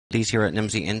these here at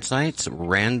NIMSY Insights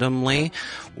randomly.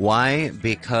 Why?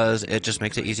 Because it just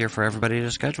makes it easier for everybody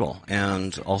to schedule.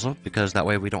 And also because that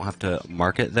way we don't have to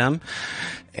market them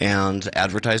and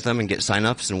advertise them and get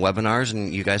signups and webinars,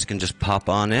 and you guys can just pop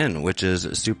on in, which is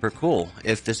super cool.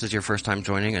 If this is your first time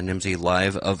joining a NIMSY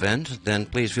live event, then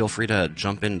please feel free to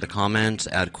jump in the comments,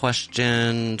 add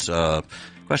questions,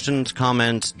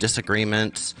 comments,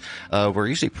 disagreements. We're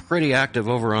usually pretty active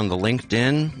over on the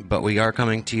LinkedIn, but we are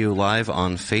coming to you live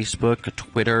on Facebook,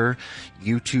 Twitter,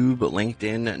 YouTube,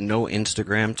 LinkedIn, no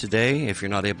Instagram today. If you're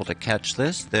not able to catch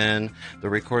this, then the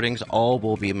recordings all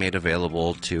will be made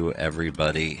available to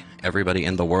everybody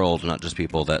in the world, not just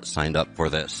people that signed up for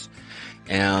this.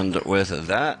 And with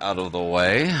that out of the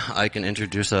way, I can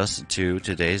introduce us to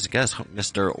today's guest,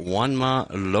 Mr. Juanma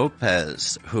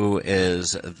Lopez, who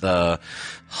is the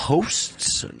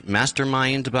host,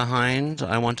 mastermind behind,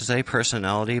 I want to say,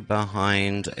 personality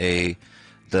behind the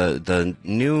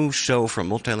new show from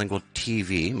MultiLingual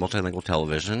TV, MultiLingual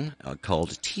Television,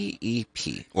 called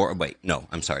TEP. Or wait, no,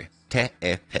 I'm sorry,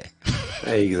 TEP.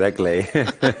 Exactly.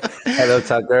 Hello,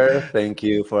 Tucker. Thank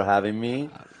you for having me.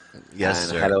 Yes,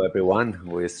 and sir. Hello, everyone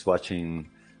who is watching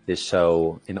this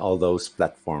show in all those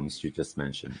platforms you just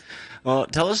mentioned. Well,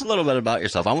 tell us a little bit about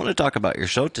yourself. I want to talk about your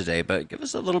show today, but give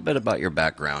us a little bit about your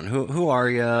background. Who are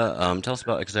you? Tell us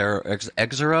about Exero.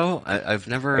 Exero? I've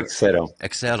never... Exero.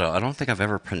 Exero. I don't think I've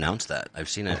ever pronounced that. I've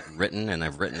seen it written, and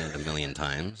I've written it a million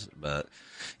times. But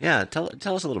yeah, tell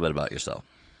us a little bit about yourself.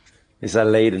 It's a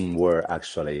Latin word,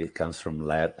 actually. It comes from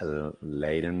Latin,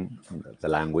 the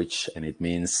language, and it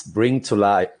means bring to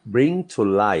light. Bring to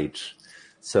light.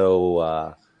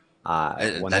 So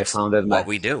when I founded what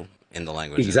we do in the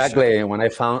language. Exactly. When I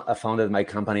founded my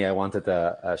company, I wanted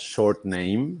a short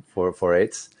name for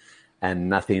it, and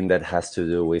nothing that has to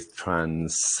do with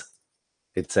trans,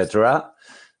 etc.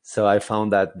 So I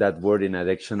found that word in a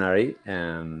dictionary,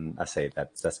 and I say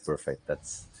that's perfect.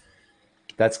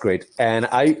 That's great. And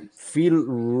I feel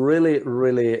really,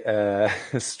 really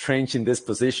strange in this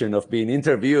position of being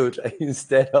interviewed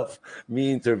instead of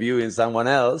me interviewing someone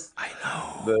else. I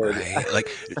know, right? Like,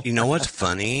 you know what's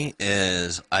funny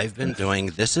is I've been doing,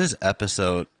 this is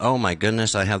episode, oh my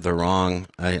goodness, I have the wrong,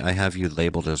 I have you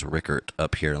labeled as Rickert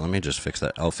up here. Let me just fix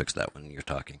that. I'll fix that when you're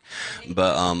talking.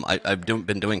 But I've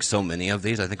been doing so many of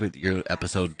these. I think you're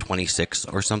episode 26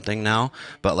 or something now,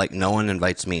 but like no one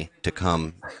invites me to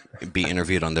come be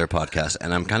interviewed on their podcast,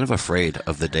 and I'm kind of afraid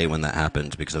of the day when that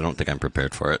happens because I don't think I'm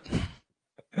prepared for it.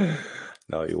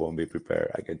 No, you won't be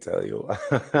prepared, I can tell you.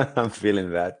 I'm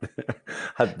feeling that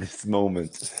at this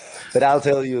moment. But I'll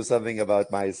tell you something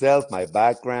about myself, my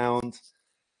background.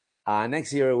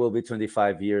 Next year will be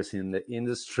 25 years in the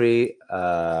industry.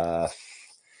 I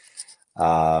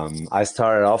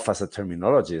started off as a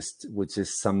terminologist, which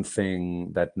is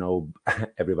something that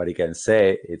everybody can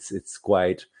say. It's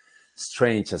quite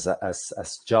strange as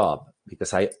job,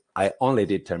 because I only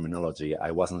did terminology.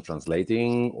 I wasn't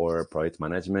translating or project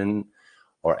management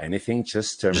or anything,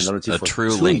 just terminology. Just for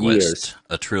true 2 linguist. years.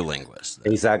 A true linguist.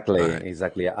 Exactly, right.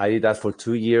 Exactly. I did that for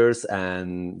 2 years,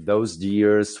 and those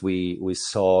years we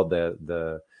saw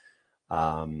the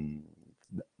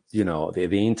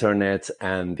internet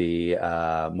and the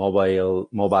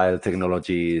mobile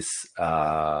technologies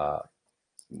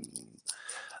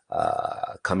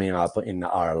coming up in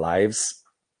our lives,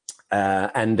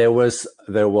 and there was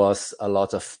a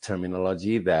lot of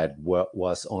terminology that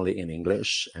was only in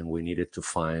English, and we needed to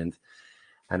find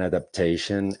an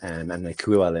adaptation and an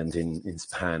equivalent in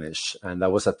Spanish, and that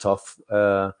was a tough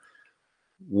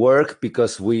work,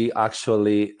 because we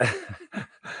actually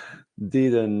we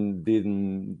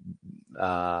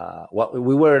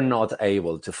were not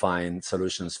able to find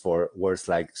solutions for words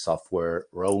like software,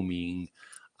 roaming,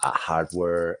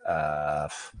 hardware.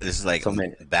 This is like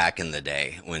back in the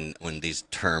day when these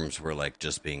terms were like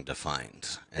just being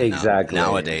defined. And exactly.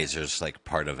 Nowadays, there's like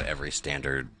part of every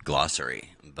standard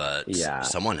glossary, but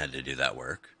someone had to do that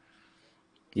work.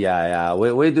 Yeah.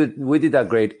 We did a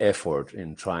great effort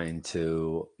in trying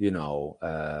to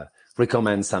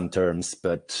recommend some terms,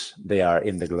 but they are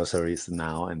in the glossaries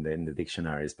now and in the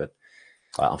dictionaries. But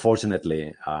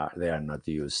unfortunately, they are not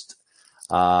used.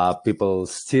 People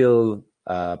still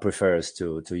prefers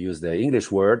to use the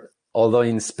English word, although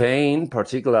in Spain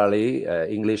particularly,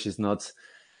 English is not,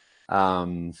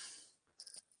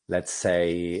 let's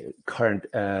say, current.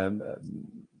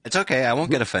 It's okay, I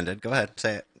won't get offended. Go ahead,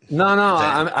 say it. No.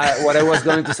 What I was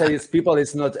going to say is people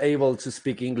is not able to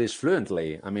speak English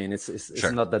fluently. I mean, it's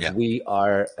sure. not that we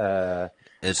are.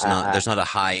 It's not. There's not a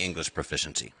high English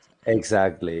proficiency.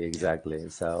 Exactly.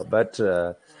 So, but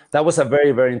that was a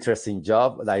very, very interesting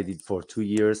job that I did for 2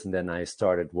 years. And then I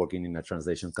started working in a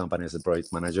translation company as a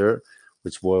project manager,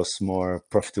 which was more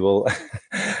profitable.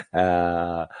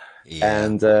 uh, Yeah.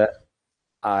 and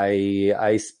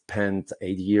I spent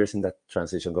 8 years in that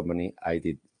translation company. I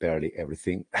did barely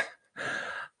everything.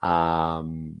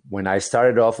 When I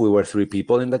started off, we were 3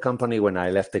 people in the company. When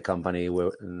I left the company,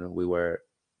 we were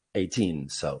 18.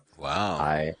 So Wow.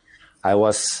 I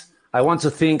want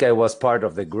to think I was part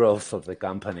of the growth of the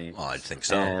company. Oh, I think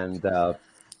so.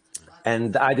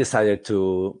 And I decided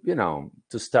to,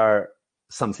 to start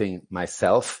something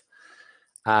myself.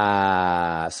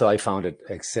 So I founded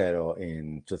Exero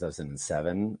in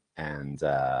 2007, and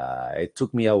it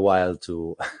took me a while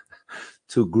to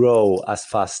to grow as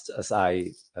fast as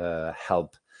I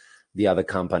help the other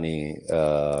company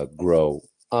grow.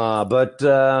 That's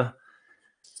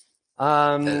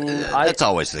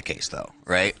always the case, though,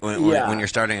 right? When Yeah, you're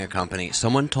starting a company,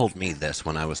 someone told me this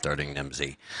when I was starting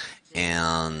NIMSY,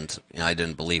 and I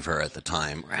didn't believe her at the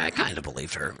time. I kind of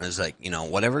believed her. It was like,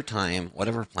 whatever plan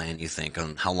you think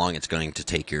on how long it's going to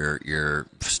take your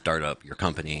startup, your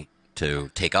company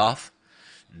to take off,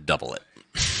 double it.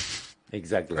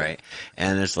 exactly. Right.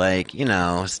 And it's like,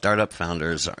 startup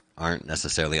founders aren't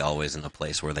necessarily always in a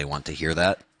place where they want to hear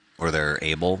that or they're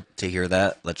able to hear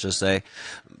that, let's just say.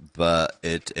 But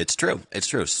it's true. It's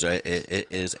true. So it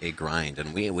is a grind.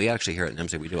 And we actually here at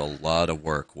NIMSY, we do a lot of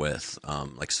work with, I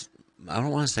don't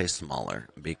want to say smaller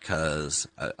because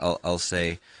I'll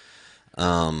say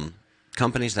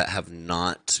companies that have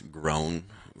not grown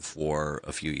for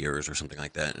a few years or something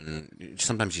like that. And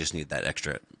sometimes you just need that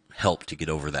extra help to get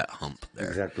over that hump there.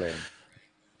 Exactly.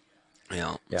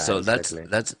 Yeah. Yeah, So exactly.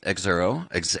 that's Exero.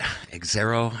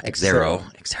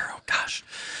 Gosh,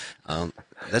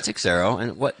 that's Exero.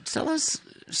 And tell us.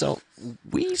 So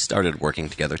we started working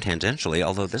together tangentially.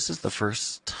 Although this is the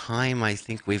first time I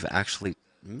think we've actually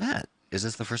met. Is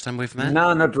this the first time we've met?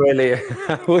 No, not really.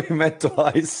 We met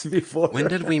twice before. When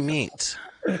did we meet?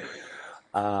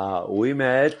 We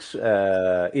met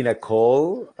in a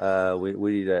call. I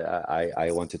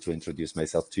wanted to introduce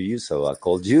myself to you, so I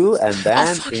called you, and Oh,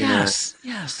 then fuck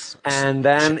yes. and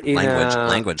then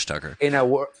Language, Tucker. in a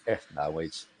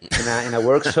language in a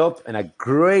workshop, and a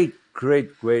great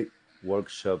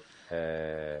workshop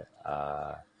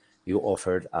you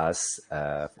offered us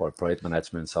for project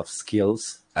management soft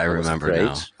skills. I That was remember great.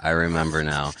 now. I remember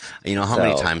now. You know how So,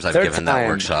 many times I've third given that time.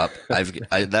 workshop?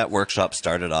 That workshop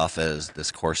started off as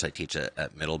this course I teach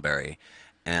at Middlebury,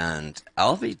 and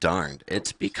I'll be darned,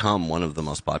 it's become one of the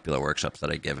most popular workshops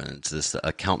that I give, and it's this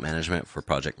account management for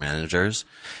project managers,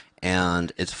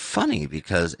 and it's funny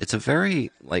because it's a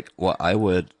very what I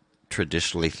would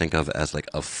traditionally think of as like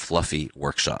a fluffy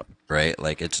workshop, right?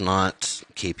 Like it's not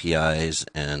KPIs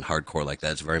and hardcore like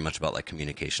that. It's very much about like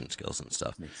communication skills and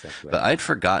stuff. Exactly. But I'd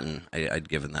forgotten I'd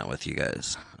given that with you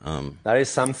guys. That is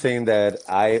something that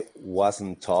I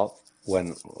wasn't taught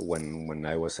when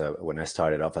I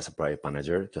started off as a project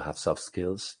manager to have soft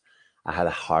skills. I had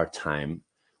a hard time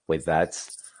with that.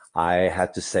 I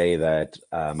had to say that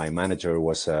my manager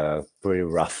was a pretty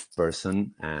rough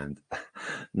person and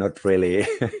not really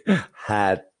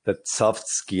had the soft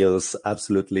skills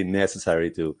absolutely necessary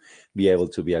to be able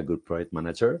to be a good project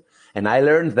manager. And I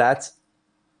learned that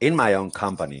in my own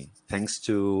company, thanks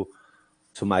to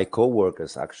my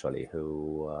coworkers actually,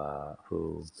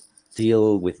 who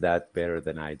deal with that better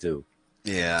than I do.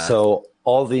 Yeah. So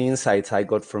all the insights I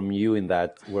got from you in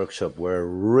that workshop were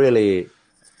really,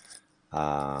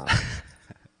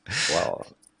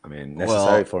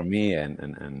 necessary for me.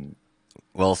 And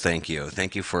Well, thank you.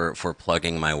 Thank you for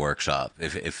plugging my workshop.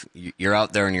 If you're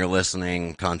out there and you're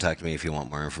listening, contact me if you want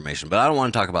more information. But I don't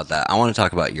want to talk about that. I want to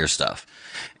talk about your stuff.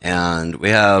 And we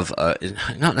have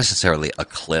not necessarily a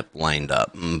clip lined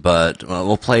up, but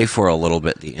we'll play for a little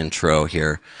bit the intro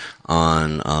here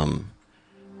on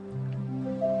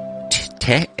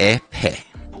TEP.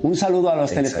 Un saludo a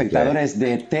los telespectadores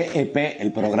de TEP,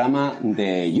 el programa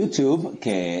de YouTube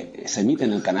que se emite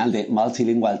en el canal de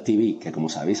MultiLingual TV, que como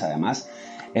sabéis además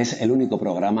es el único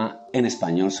programa en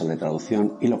español sobre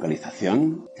traducción y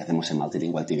localización que hacemos en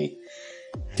MultiLingual TV.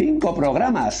 5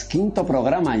 programas, quinto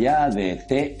programa ya de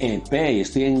TEP y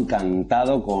estoy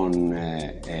encantado con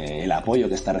el apoyo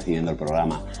que está recibiendo el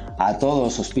programa. A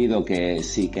todos os pido que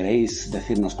si queréis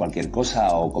decirnos cualquier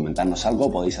cosa o comentarnos algo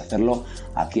podéis hacerlo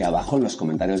aquí abajo en los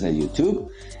comentarios de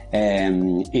YouTube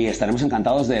y estaremos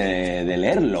encantados de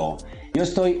leerlo. Yo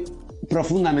estoy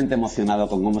profundamente emocionado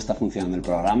con cómo está funcionando el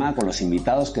programa, con los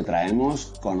invitados que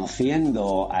traemos,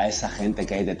 conociendo a esa gente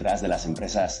que hay detrás de las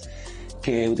empresas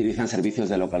que utilizan servicios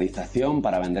de localización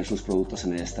para vender sus productos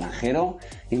en el extranjero,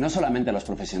 y no solamente a los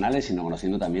profesionales, sino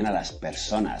conociendo también a las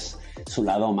personas, su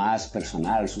lado más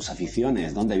personal, sus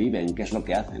aficiones, dónde viven, qué es lo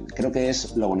que hacen. Creo que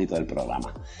es lo bonito del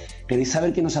programa. ¿Queréis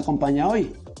saber quién nos acompaña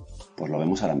hoy? Pues lo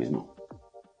vemos ahora mismo.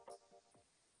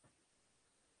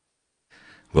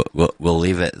 We'll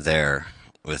leave it there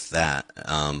with that.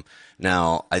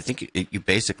 Now, I think you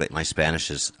basically, my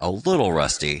Spanish is a little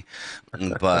rusty,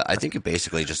 but I think you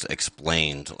basically just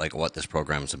explained like what this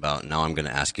program's about. Now I'm going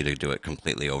to ask you to do it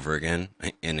completely over again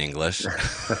in English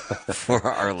for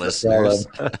our listeners.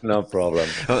 No problem.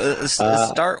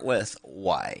 Start with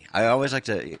why. I always like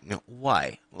to,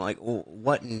 why? Like,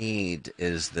 what need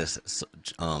is this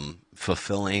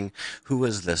fulfilling? Who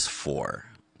is this for,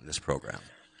 this program?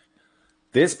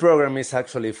 This program is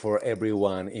actually for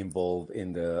everyone involved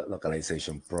in the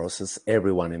localization process,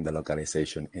 everyone in the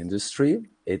localization industry.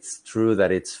 It's true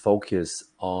that it's focused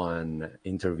on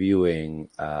interviewing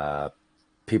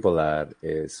people that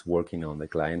is working on the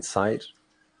client side.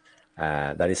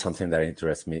 That is something that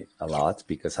interests me a lot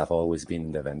because I've always been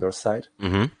in the vendor side.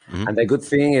 And the good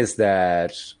thing is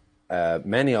that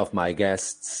many of my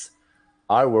guests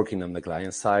are working on the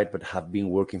client side, but have been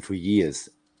working for years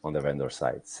on the vendor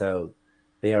side. So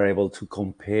they are able to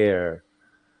compare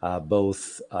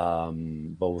both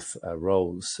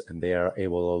roles, and they are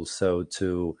able also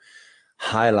to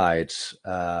highlight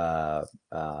all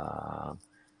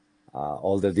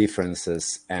the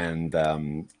differences and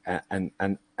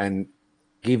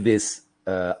give this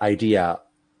idea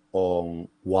on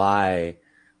why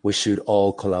we should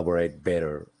all collaborate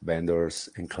better, vendors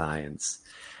and clients.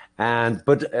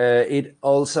 But it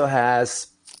also has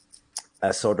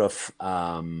a sort of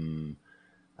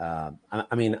I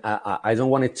don't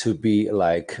want it to be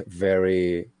like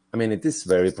very, it is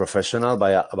very professional,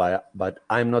 but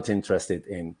I'm not interested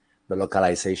in the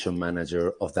localization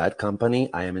manager of that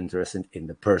company. I am interested in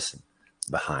the person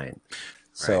behind.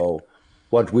 So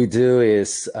what we do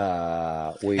is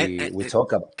we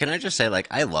talk about. Can I just say, like,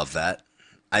 I love that.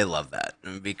 I love that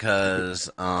because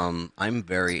I'm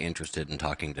very interested in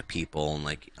talking to people and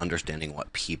like understanding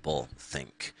what people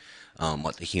think.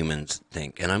 What the humans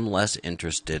think, and I'm less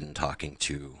interested in talking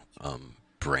to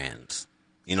brands.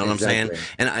 You know what I'm saying?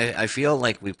 And I feel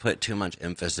like we put too much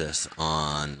emphasis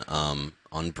on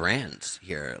brands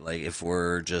here. Like if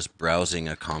we're just browsing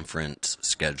a conference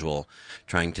schedule,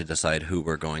 trying to decide who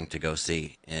we're going to go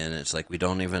see, and it's like we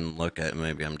don't even look at.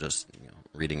 Maybe I'm just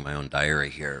reading my own diary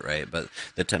here, right? But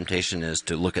the temptation is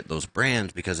to look at those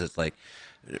brands because it's like,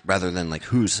 rather than like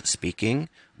who's speaking,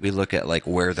 we look at like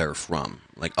where they're from.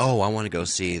 Like, oh, I want to go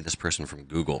see this person from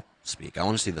Google speak. I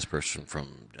want to see this person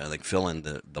from like fill in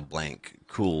the blank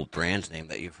cool brand name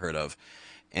that you've heard of.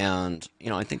 And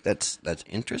I think that's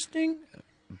interesting,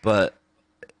 but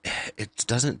it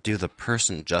doesn't do the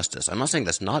person justice. I'm not saying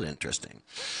that's not interesting,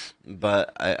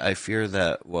 but I fear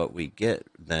that what we get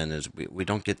then is we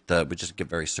don't get we just get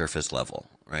very surface level,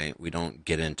 right? We don't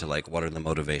get into like what are the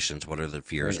motivations, what are the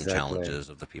fears and challenges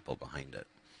of the people behind it.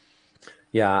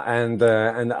 Yeah, and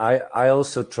I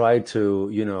also try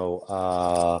to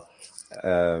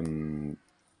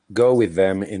go with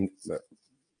them in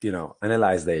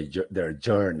analyze their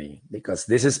journey, because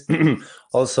this is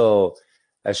also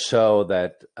a show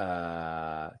that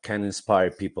can inspire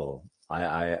people.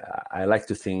 I like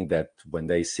to think that when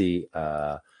they see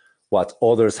what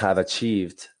others have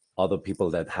achieved, other people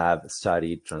that have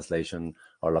studied translation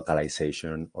or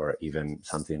localization or even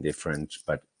something different,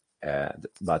 but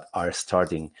are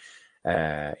starting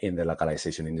in the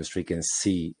localization industry, can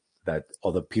see that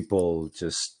other people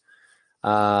just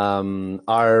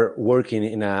are working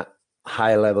in a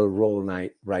high level role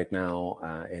right now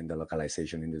in the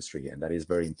localization industry. And that is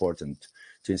very important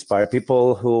to inspire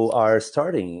people who are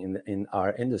starting in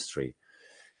our industry.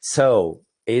 So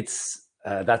it's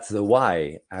that's the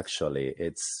why, actually.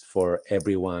 It's for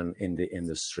everyone in the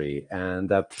industry.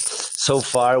 And so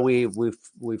far we've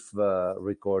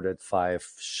recorded 5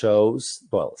 shows.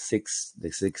 Well, 6.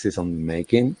 The 6 is on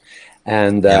making.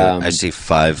 And I see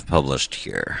 5 published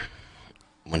here.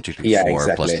 1, 2, 3, 4,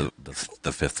 exactly. Plus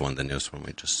the 5th one, the newest one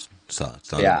we just saw.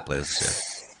 It's not in place yet.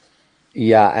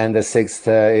 Yeah, and the 6th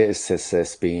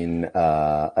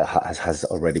has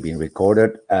already been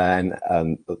recorded, and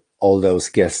all those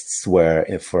guests were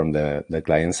from the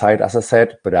client side, as I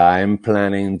said. But I'm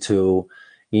planning to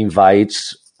invite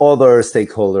other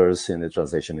stakeholders in the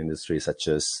translation industry, such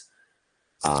as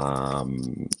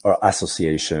or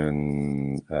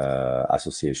association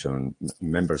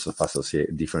members of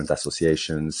different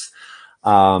associations,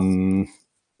 some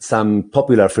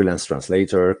popular freelance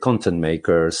translator, content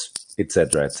makers,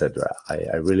 etc., etc.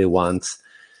 I really want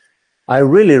I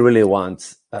really, really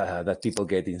want that people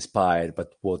get inspired, but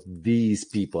what these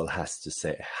people have to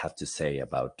say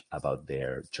about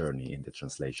their journey in the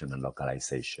translation and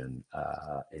localization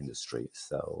industry.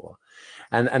 So,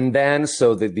 and then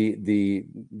so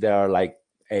there are like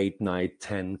 8, 9,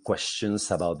 10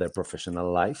 questions about their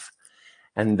professional life,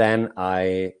 and then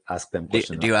I ask them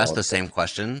questions Do you ask the about. same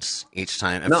questions each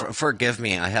time? And No, forgive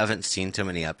me, I haven't seen too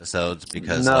many episodes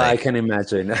because, no, I like, can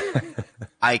imagine.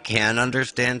 I can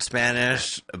understand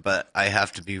Spanish, but I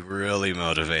have to be really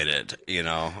motivated. You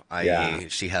know, Yeah,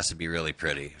 she has to be really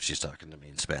pretty if she's talking to me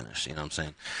in Spanish. You know what I'm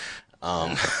saying?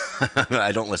 yeah.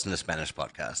 I don't listen to Spanish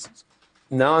podcasts.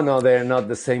 No, no, they're not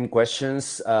the same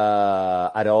questions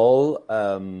at all.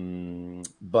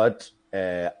 But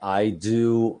I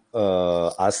do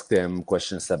ask them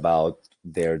questions about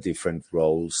their different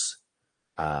roles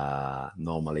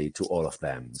normally to all of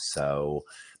them. So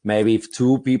maybe if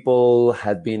two people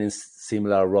had been in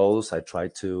similar roles, I try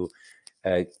to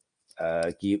uh,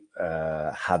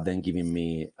 have them giving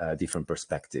me different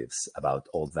perspectives about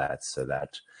all that, so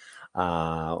that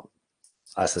uh,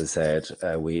 as I said,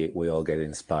 we all get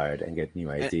inspired and get new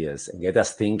And, ideas and get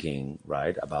us thinking,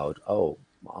 right? About, oh,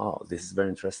 wow, this is very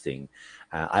interesting.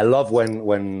 I love when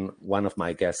one of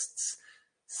my guests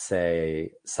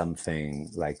say something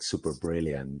like super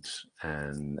brilliant,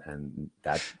 and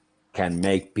that can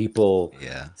make people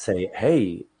yeah. say,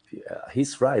 hey,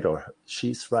 he's right or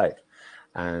she's right.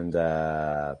 And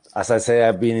as I say,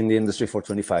 I've been in the industry for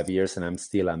 25 years, and I'm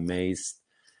still amazed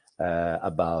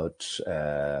about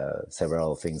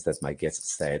several things that my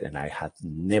guests said, and I had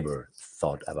never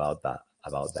thought about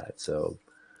that. So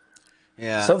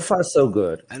Yeah. so far so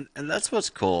good. And that's what's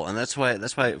cool, and that's why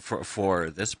for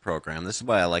this program, this is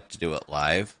why I like to do it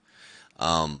live,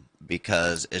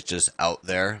 because it's just out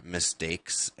there,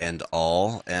 mistakes and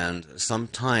all, and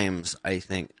sometimes I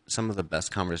think some of the best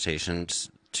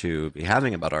conversations to be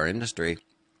having about our industry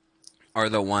are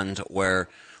the ones where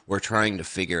we're trying to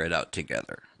figure it out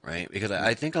together, right? Because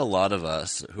I think a lot of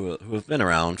us who have been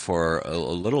around for a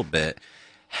little bit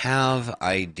have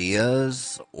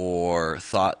ideas or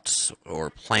thoughts or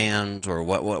plans or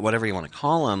whatever you want to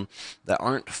call them that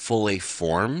aren't fully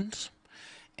formed,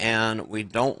 and we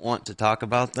don't want to talk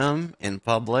about them in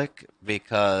public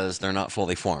because they're not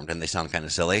fully formed and they sound kind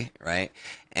of silly, right?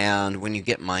 And when you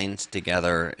get minds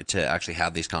together to actually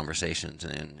have these conversations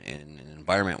in an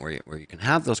environment where you can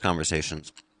have those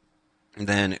conversations,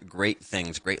 then great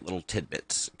things, great little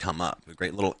tidbits come up,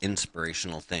 great little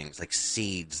inspirational things like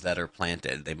seeds that are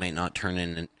planted. They may not turn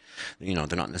in,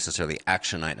 they're not necessarily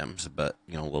action items, but,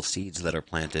 little seeds that are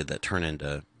planted that turn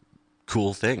into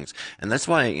cool things. And that's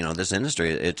why, this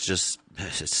industry, it's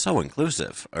so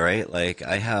inclusive. All right. Like,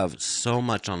 I have so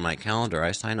much on my calendar.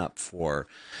 I sign up for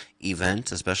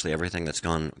events, especially everything that's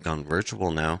gone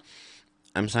virtual now.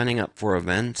 I'm signing up for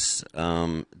events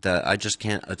that I just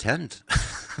can't attend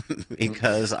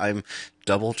because I'm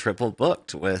double, triple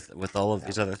booked with all of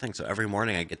these other things. So every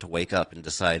morning I get to wake up and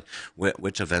decide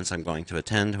which events I'm going to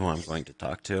attend, who I'm going to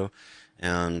talk to,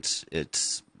 and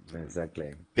it's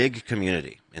Exactly. big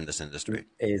community in this industry.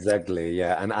 Exactly.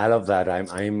 Yeah, and I love that.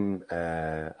 I'm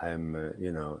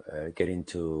getting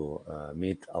to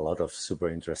meet a lot of super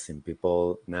interesting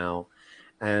people now,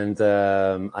 and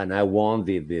I want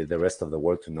the rest of the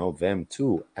world to know them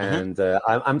too. Mm-hmm. And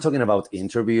I'm talking about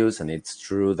interviews, and it's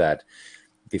true that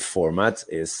the format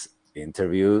is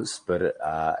interviews, but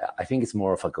I think it's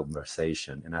more of a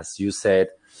conversation. And as you said,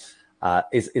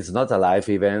 it's not a live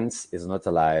event, it's not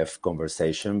a live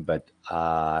conversation, but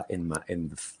in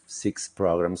the 6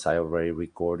 programs I already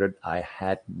recorded, I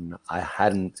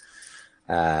hadn't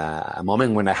a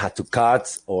moment when I had to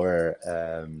cut or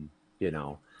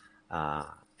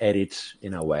edit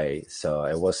in a way. So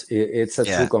it's a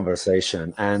true Yeah.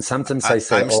 conversation. And sometimes I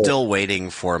say, I'm still waiting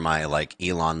for my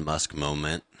Elon Musk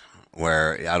moment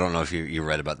where I don't know if you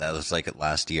read about that. It was like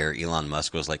last year, Elon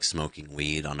Musk was smoking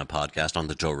weed on a podcast, on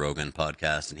the Joe Rogan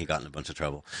podcast, and he got in a bunch of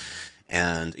trouble.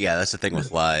 And yeah, that's the thing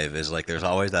with live is there's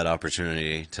always that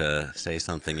opportunity to say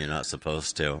something you're not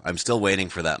supposed to. I'm still waiting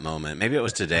for that moment. Maybe it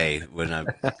was today when I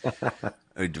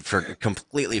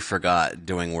completely forgot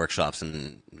doing workshops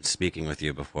and speaking with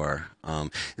you before.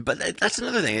 But that's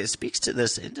another thing. It speaks to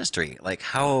this industry,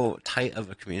 how tight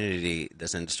of a community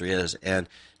this industry is. And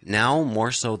now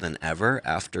more so than ever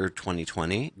after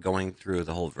 2020, going through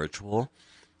the whole virtual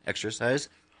exercise,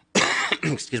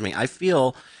 excuse me, I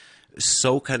feel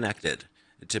so connected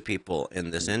to people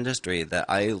in this industry that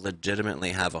I legitimately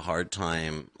have a hard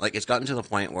time. It's gotten to the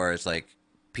point where it's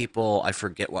people, I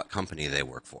forget what company they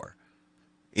work for.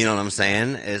 You know what I'm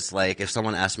saying? It's like if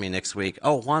someone asked me next week,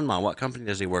 "Oh, Juanma, what company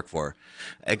does he work for?"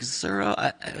 Exero,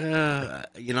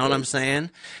 you know what I'm saying?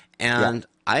 Yeah, And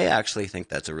I actually think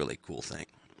that's a really cool thing.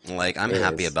 Like I'm it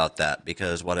happy is. about that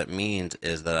because what it means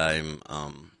is that I'm,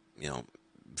 you know,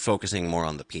 focusing more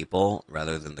on the people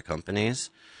rather than the companies.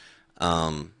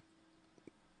 Um,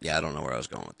 yeah, I don't know where I was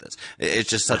going with this. It's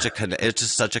just such a it's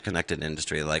just such a connected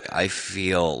industry. Like I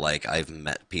feel like I've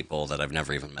met people that I've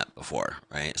never even met before,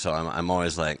 right? So I'm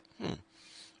always like,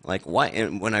 like why?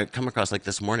 And when I come across like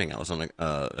this morning, I was on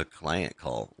a client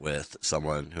call with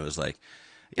someone who was like,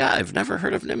 "Yeah, I've never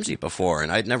heard of Nimsy before,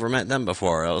 and I'd never met them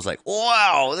before." I was like,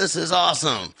 "Wow, this is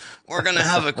awesome! We're gonna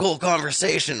have a cool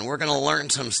conversation. We're gonna learn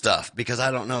some stuff because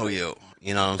I don't know you."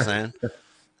 You know what I'm saying?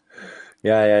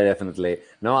 Yeah, yeah, definitely.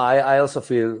 No, I also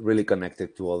feel really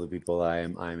connected to all the people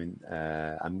I'm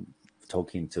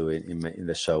talking to in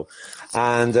the show,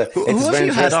 and Who it's have very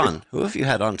you had interesting. on? Who have you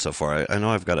had on so far? I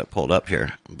know I've got it pulled up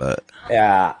here, but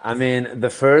Yeah, I mean the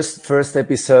first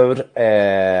episode,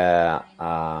 I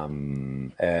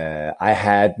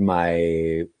had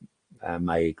my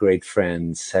great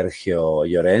friend Sergio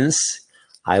Llorens.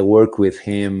 I worked with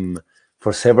him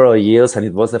for several years, and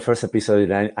it was the first episode.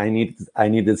 I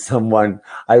needed someone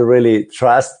I really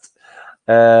trust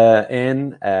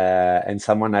in, and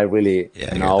someone I really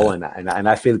yeah, you're know the and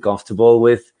I feel comfortable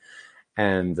with.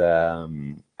 And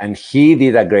he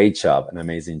did a great job, an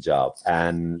amazing job.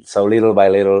 And so little by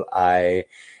little, I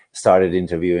started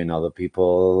interviewing other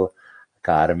people,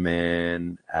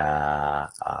 Carmen,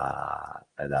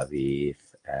 David,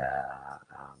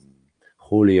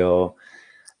 Julio.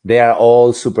 They are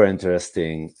all super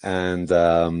interesting. And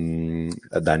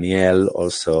Danielle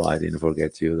also, I didn't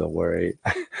forget you, don't worry.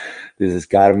 This is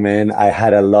Carmen. I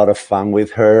had a lot of fun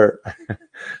with her.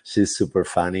 She's super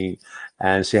funny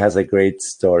and she has a great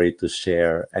story to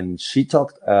share. And she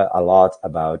talked a lot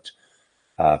about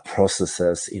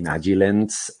processes in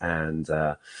Agilent and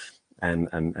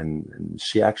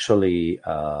she actually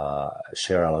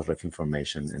shared a lot of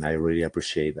information. And I really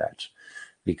appreciate that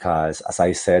because, as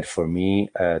I said, for me,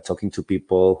 talking to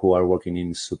people who are working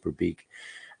in super big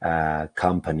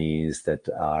companies that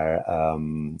are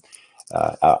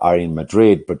in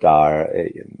Madrid, but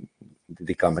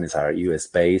the companies are US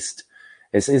based.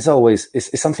 It's always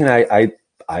it's something I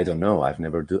don't know. I've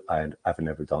never done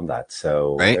that.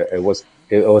 So right. it was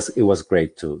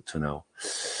great to know.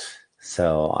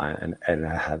 So and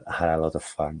I had a lot of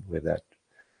fun with that.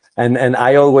 And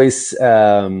I always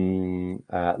that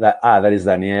is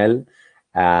Danielle.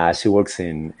 She works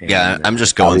Yeah, in I'm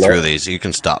just going through Pablo. these. You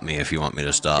can stop me if you want me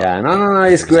to stop, Yeah, no, but no, no, I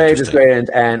it's think it's great, it's interesting.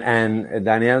 great. And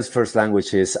Danielle's first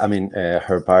language is, I mean,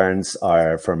 her parents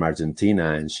are from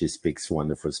Argentina and she speaks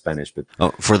wonderful Spanish, but Oh,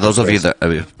 for her those of you first,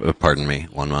 that, pardon me,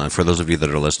 one moment. For those of you that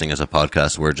are listening as a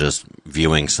podcast, we're just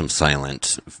viewing some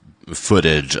silent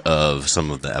footage of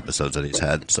some of the episodes that he's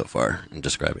had so far and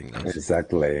describing those.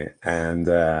 exactly. And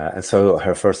so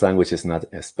her first language is not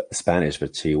Spanish,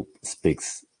 but she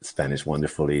speaks Spanish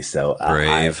wonderfully. So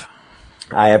Brave.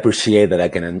 I appreciate that I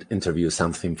can interview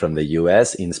something from the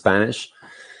US in Spanish,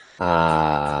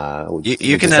 You which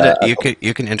can is edit.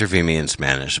 You can interview me in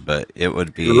Spanish, but it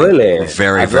would be really,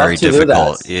 very I'd love very to do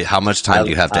that. difficult. How much time do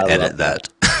you have I to edit love that. that?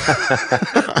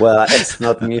 Well, it's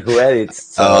not me who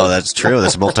edits, Oh, so that's true.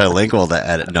 That's multilingual. That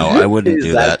edit. No, I wouldn't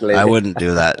do that. I exactly. wouldn't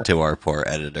do that to our poor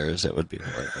editors. It would be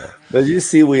horrible. But you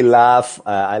see, we laugh.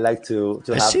 I like to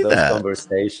I have see those that.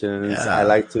 conversations. I Yeah.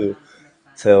 like to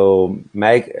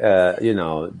make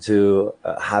to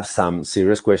have some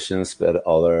serious questions, but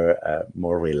other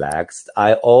more relaxed.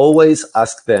 I always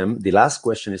ask them. The last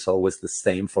question is always the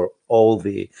same for all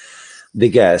the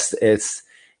guests. It's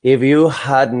if you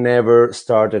had never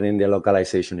started in the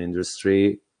localization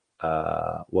industry,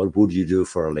 what would you do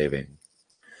for a living?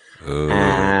 Ooh.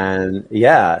 And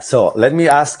yeah, so let me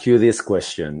ask you this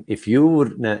question: if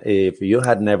you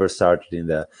had never started in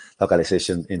the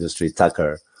localization industry,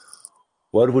 Tucker,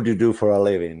 what would you do for a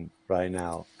living right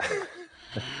now?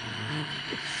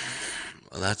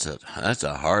 Well, that's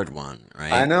a hard one, I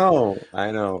right? know,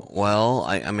 I know. Well,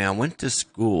 I mean, I went to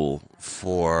school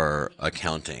for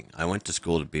accounting. I went to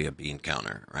school to be a bean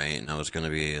counter, right? And I was going to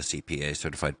be a CPA,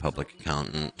 certified public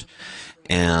accountant.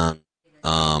 And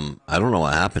I don't know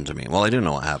what happened to me. Well, I do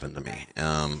know what happened to me.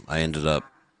 I ended up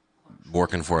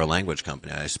working for a language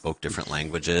company. I spoke different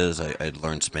languages. I'd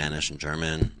learned Spanish and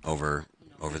German over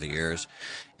the years,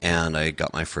 and I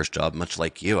got my first job. Much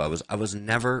like you, I was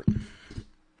never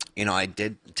You know, I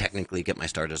did technically get my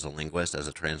start as a linguist, as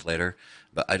a translator,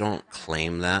 but I don't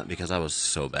claim that because I was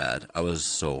so bad. I was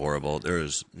so horrible. There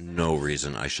is no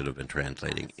reason I should have been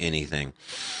translating anything.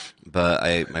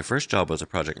 But my first job was a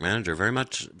project manager, very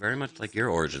much like your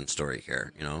origin story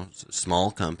here. You know,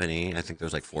 small company. I think there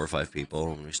was like 4 or 5 people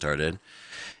when we started,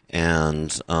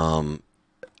 and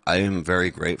I am very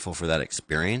grateful for that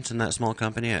experience in that small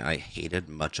company. I hated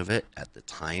much of it at the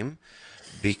time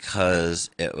because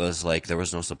it was like there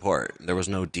was no support. There was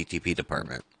no DTP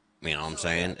department. You know what I'm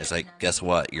saying? It's like, guess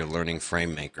what? You're learning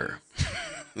frame maker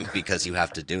because you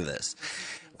have to do this.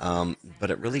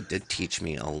 But it really did teach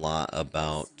me a lot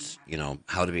about, you know,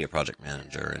 how to be a project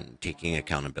manager and taking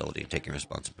accountability, taking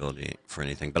responsibility for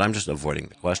anything. But I'm just avoiding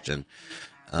the question.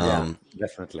 Yeah,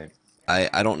 definitely.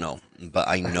 I don't know, but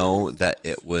I know that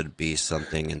it would be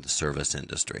something in the service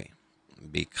industry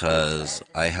because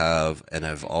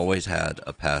I've always had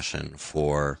a passion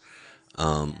for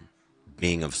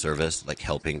being of service, like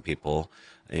helping people.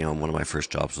 You know, one of my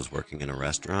first jobs was working in a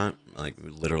restaurant, like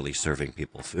literally serving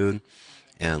people food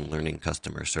and learning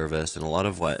customer service. And a lot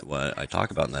of what I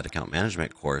talk about in that account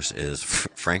management course is,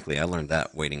 frankly, I learned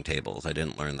that waiting tables. I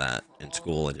didn't learn that in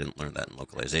school. I didn't learn that in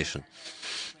localization.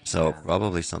 So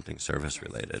probably something service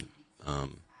related.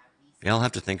 Yeah, I'll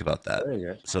have to think about that Very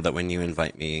good. so that when you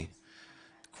invite me,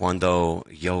 cuando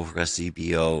yo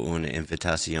recibió una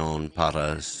invitación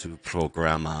para su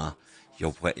programa,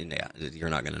 yeah, you're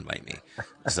not going to invite me.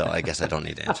 So I guess I don't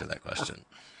need to answer that question.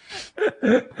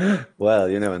 Well,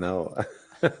 you never know.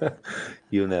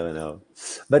 You never know.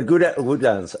 But good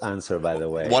answer, by the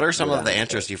way. What are some Good of the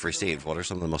answer. answers you've received? What are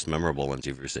some of the most memorable ones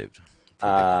you've received?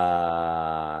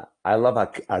 I love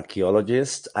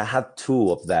archaeologists. I had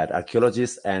two of that,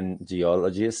 archaeologist and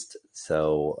geologist.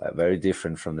 So very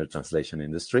different from the translation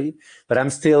industry. But I'm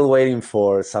still waiting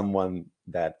for someone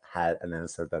that had an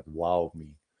answer that wowed me.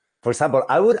 For example,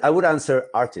 I would answer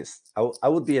artist. I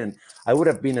would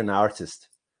have been an artist.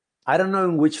 I don't know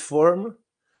in which form.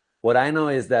 What I know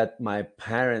is that my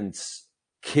parents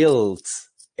killed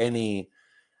any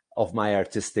of my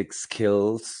artistic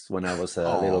skills when I was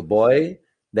a little boy.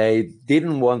 They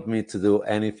didn't want me to do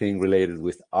anything related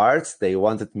with arts. They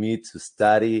wanted me to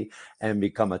study and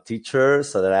become a teacher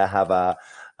so that I have a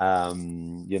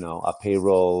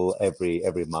payroll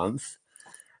every month.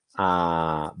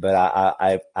 But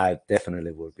I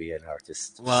definitely will be an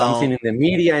artist. Well, something in the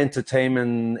media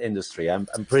entertainment industry. I'm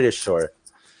pretty sure.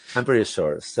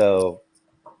 So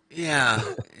yeah.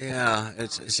 Now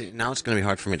it's going to be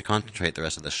hard for me to concentrate the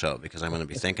rest of the show because I'm going to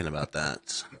be thinking about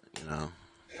that. You know,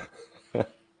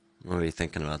 I'm going to be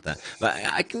thinking about that. But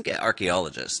I can get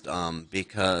archaeologist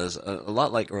because a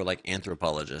lot like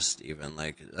anthropologist even,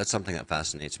 like that's something that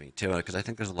fascinates me too because I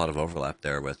think there's a lot of overlap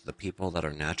there with the people that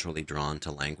are naturally drawn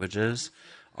to languages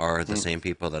are the same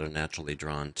people that are naturally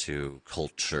drawn to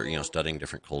culture, you know, studying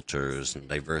different cultures and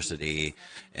diversity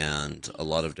and a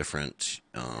lot of different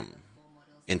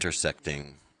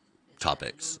intersecting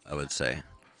topics, I would say.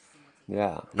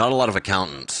 yeah. Not a lot of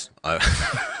accountants.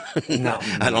 No.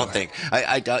 I don't think.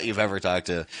 I doubt you've ever talked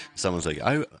to someone's like,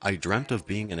 I dreamt of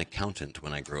being an accountant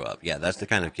when I grew up. Yeah, that's the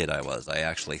kind of kid I was. I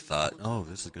actually thought, oh,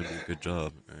 this is going to be a good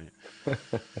job. Right?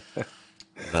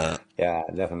 But Yeah,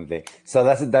 definitely. So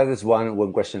that is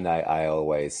one question I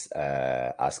always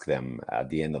ask them at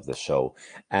the end of the show.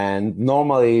 And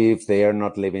normally, if they are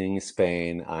not living in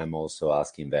Spain, I'm also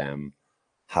asking them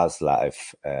how's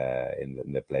life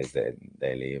in the place that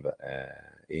they live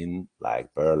in,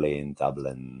 like Berlin,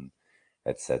 Dublin,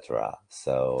 etc.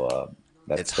 So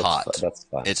it's hot. That's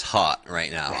fun. It's hot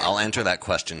right now. I'll answer that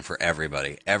question for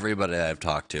everybody. Everybody I've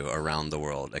talked to around the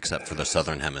world, except for the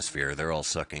Southern Hemisphere, they're all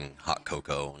sucking hot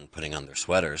cocoa and putting on their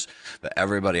sweaters. But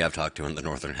everybody I've talked to in the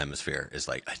Northern Hemisphere is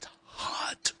like, it's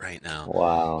hot right now.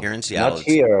 Wow. Here in Seattle,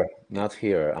 Not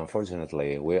here.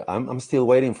 Unfortunately, I'm still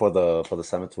waiting for the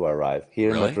summer to arrive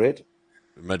here Really? in Madrid.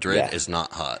 Madrid Yeah. is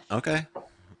not hot. Okay.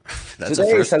 That's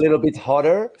Today a is first. a little bit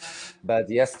hotter, but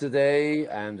yesterday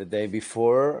and the day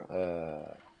before,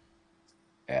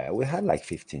 we had like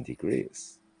 15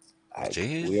 degrees.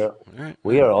 Jeez. We are All right.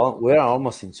 we are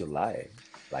almost in July.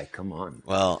 Like, come on.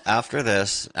 Well, after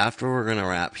we're going to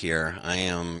wrap here, I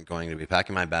am going to be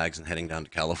packing my bags and heading down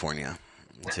to California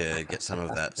to get some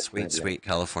of that sweet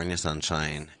California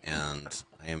sunshine, and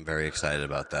I am very excited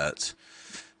about that.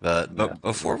 But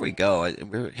before we go,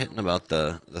 we're hitting about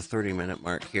the 30-minute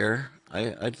mark here.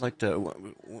 I'd like to.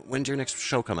 When's your next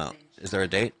show come out? Is there a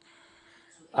date?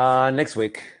 Next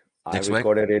week. Next I week?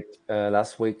 recorded it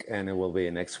last week, and it will be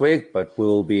next week. But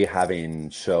we'll be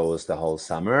having shows the whole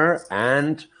summer,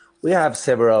 and we have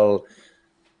several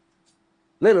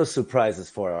little surprises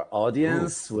for our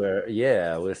audience.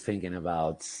 We're thinking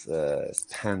about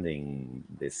expanding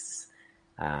this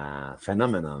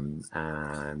phenomenon,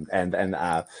 and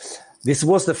this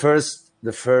was the first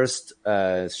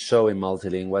show in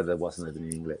multilingual that wasn't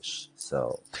in English.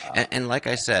 So and like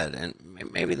I said, and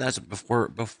maybe that's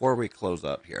before we close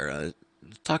up here,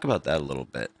 let's talk about that a little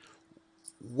bit.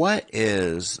 What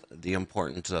is the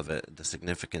importance of it, the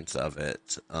significance of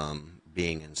it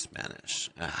being in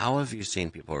Spanish? How have you seen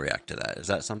people react to that? Is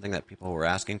that something that people were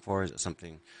asking for? Is it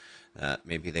something that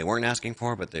maybe they weren't asking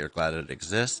for, but they're glad it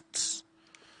exists?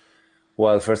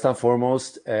 well, first and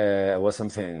foremost, it was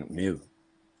something new.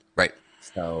 Right.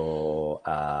 So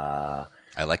I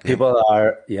like people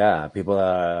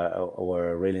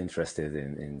were really interested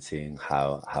in seeing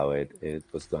how it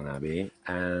was gonna be,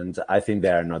 and I think they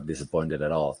are not disappointed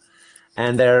at all.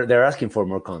 And they're asking for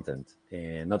more content,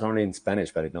 not only in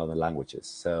Spanish but in other languages.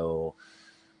 So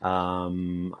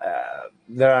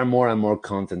there are more and more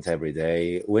content every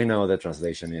day. We know the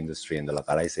translation industry and the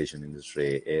localization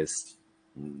industry is,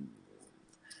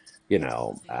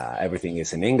 everything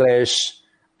is in English.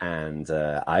 And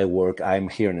I'm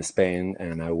here in Spain,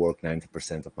 and I work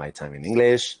 90% of my time in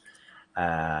English.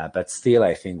 But still,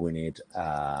 I think we need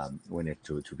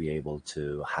to be able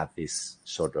to have these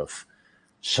sort of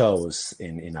shows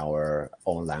in our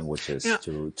own languages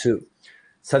too,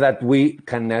 so that we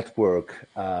can network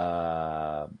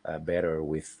better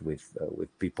with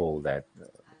people that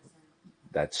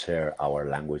share our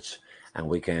language, and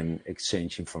we can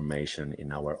exchange information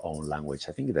in our own language.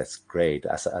 I think that's great.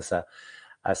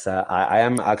 I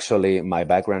am actually, my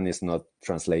background is not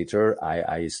translator.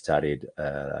 I studied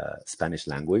Spanish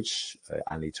language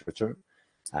and literature.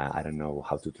 I don't know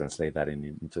how to translate that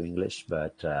into English,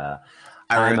 but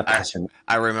I'm a passionate.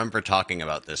 I remember talking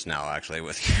about this now, actually,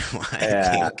 with you.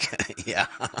 I think, yeah.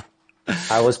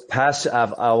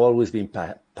 I've always been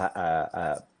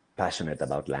passionate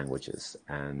about languages,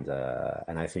 and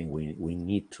I think we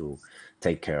need to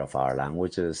take care of our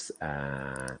languages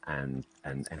and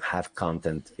have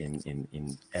content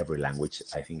in every language.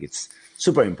 I think it's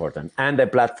super important. And the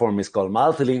platform is called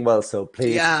MultiLingual, so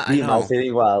please be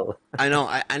multilingual. I know,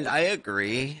 I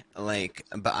agree.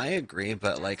 But I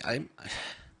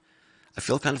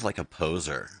feel kind of like a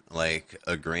poser,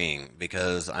 agreeing,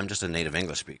 because I'm just a native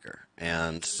English speaker,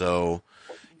 and so.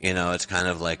 It's kind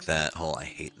of like that whole, I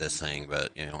hate this thing,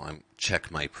 but, I'm check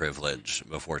my privilege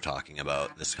before talking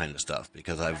about this kind of stuff,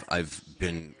 because I've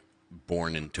been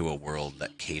born into a world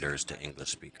that caters to English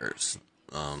speakers.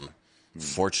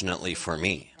 Fortunately for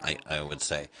me, I would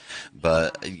say.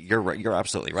 But you're right, you're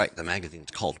absolutely right. The magazine's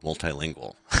called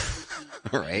MultiLingual,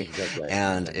 right? Exactly.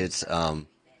 And it's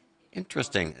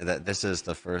interesting that this is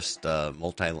the first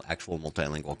actual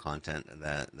multilingual content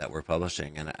that we're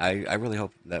publishing, and I really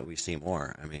hope that we see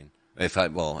more. I mean,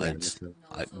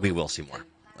 we will see more.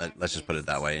 Let's just put it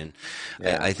that way. And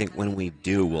I think when we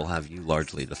do, we'll have you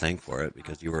largely to thank for it,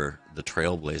 because you were the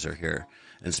trailblazer here.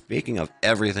 And speaking of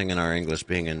everything in our English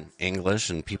being in English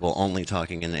and people only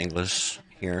talking in English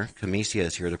here, Camicia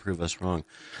is here to prove us wrong.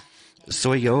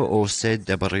 Soy yo o se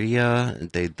debería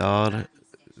de dar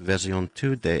versión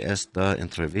 2 de esta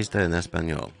entrevista en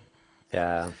español.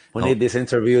 Yeah, we need this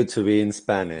interview to be in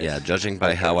Spanish. Yeah, judging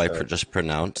by how I just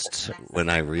pronounced when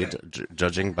I read,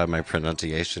 judging by my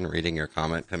pronunciation, reading your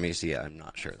comment, Camicia, I'm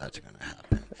not sure that's going to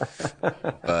happen.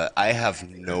 But I have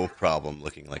no problem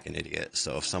looking like an idiot.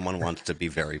 So if someone wants to be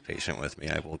very patient with me,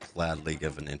 I will gladly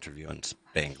give an interview in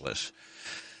Spanglish.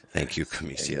 Thank you,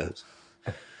 Camicia.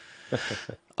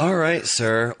 All right,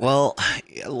 sir. Well,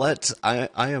 I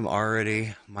am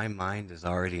already, my mind is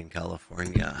already in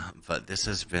California, but this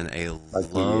has been a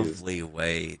lovely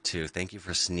way to, thank you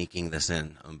for sneaking this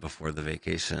in before the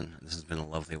vacation. This has been a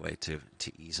lovely way to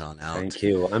ease on out. Thank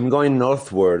you. I'm going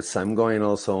northwards. I'm going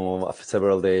also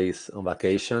several days on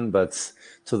vacation, but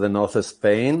to the north of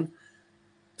Spain,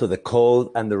 to the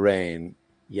cold and the rain.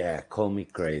 Yeah, call me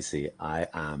crazy. I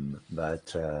am,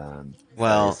 but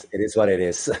well, it is what it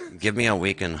is. Give me a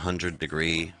week in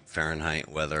 100-degree Fahrenheit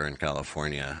weather in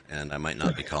California, and I might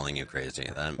not be calling you crazy.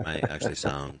 That might actually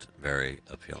sound very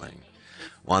appealing.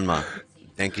 Juanma,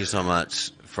 thank you so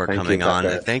much for coming on.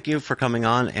 Thank you for coming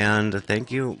on, and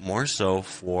thank you more so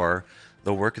for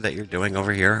the work that you're doing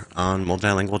over here on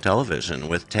multilingual television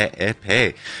with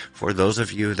TEP. For those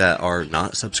of you that are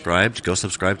not subscribed, go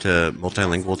subscribe to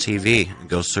MultiLingual TV.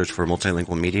 Go search for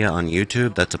Multilingual Media on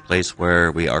YouTube. That's a place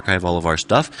where we archive all of our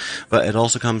stuff. But it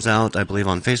also comes out, I believe,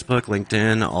 on Facebook,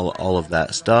 LinkedIn, all of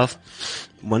that stuff.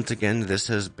 Once again, this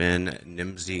has been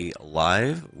Nimsy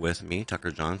Live with me, Tucker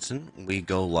Johnson. We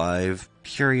go live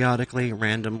periodically,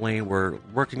 randomly. We're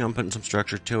working on putting some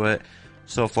structure to it.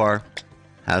 So far,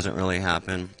 hasn't really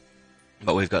happened.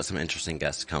 But we've got some interesting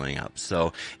guests coming up.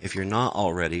 So if you're not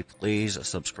already, please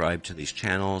subscribe to these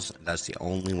channels. That's the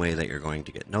only way that you're going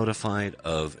to get notified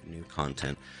of new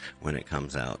content when it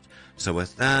comes out. So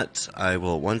with that, I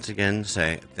will once again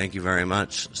say thank you very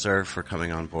much, sir, for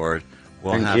coming on board.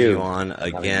 We'll have you on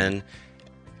again,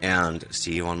 and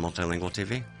see you on Multilingual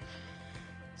TV.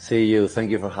 See you. Thank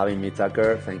you for having me,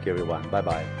 Tucker. Thank you, everyone.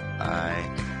 Bye-bye.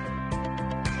 Bye.